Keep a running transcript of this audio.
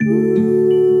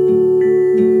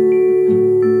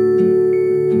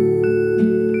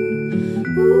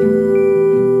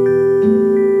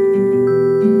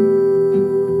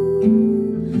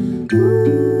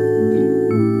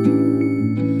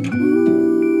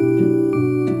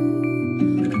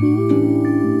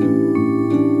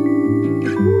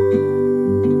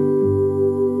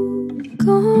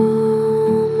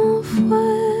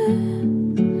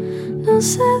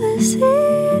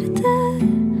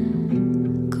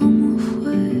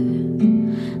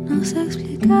sé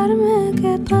explicarme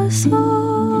qué pasó.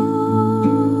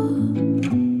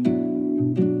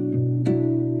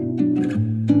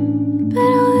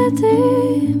 Pero de ti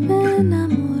me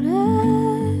enamoré.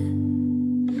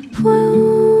 Fue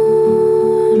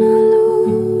una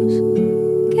luz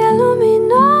que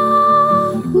iluminó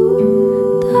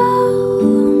todo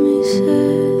mi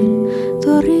ser.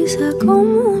 Tu risa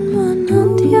como un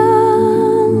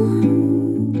manantial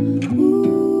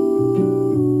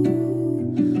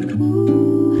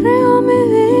regó mi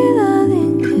vida de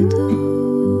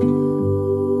inquietud.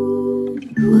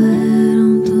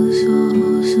 Fueron tus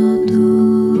ojos o tu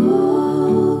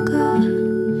boca,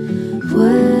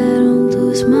 fueron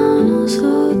tus manos o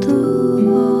tu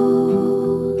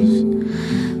voz,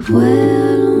 fue a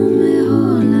lo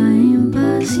mejor la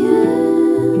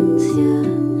impaciencia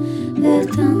de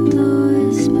tanto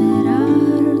esperar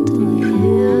tu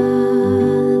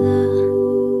llegada.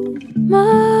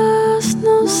 Mas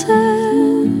no sé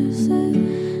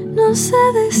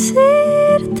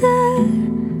decirte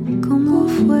cómo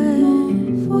fue,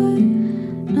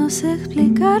 no sé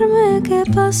explicarme qué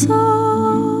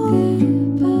pasó,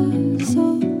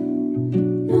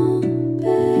 no,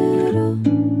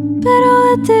 pero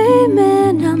de ti me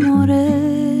enamoré.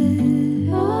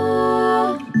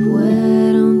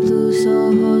 Fueron tus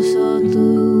ojos o tu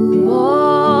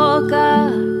boca,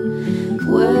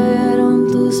 fueron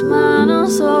tus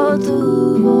manos o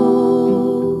tu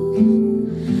voz,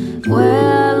 fue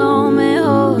a lo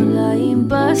mejor la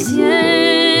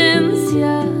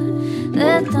impaciencia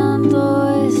de tanto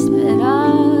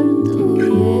esperar tu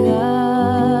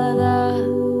llegada.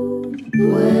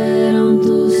 Fueron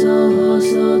tus ojos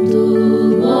o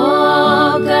tu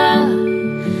boca,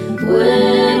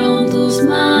 fueron tus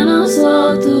manos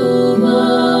o tu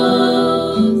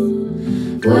voz,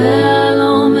 fue a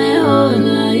lo mejor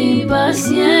la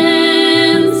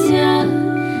impaciencia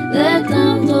de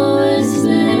tanto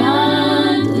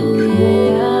esperar tu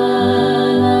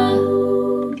llegada.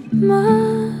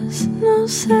 Mas no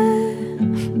sé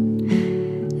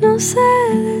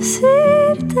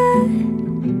decirte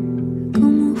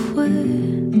cómo fue,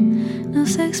 no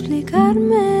sé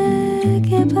explicarme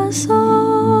qué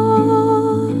pasó.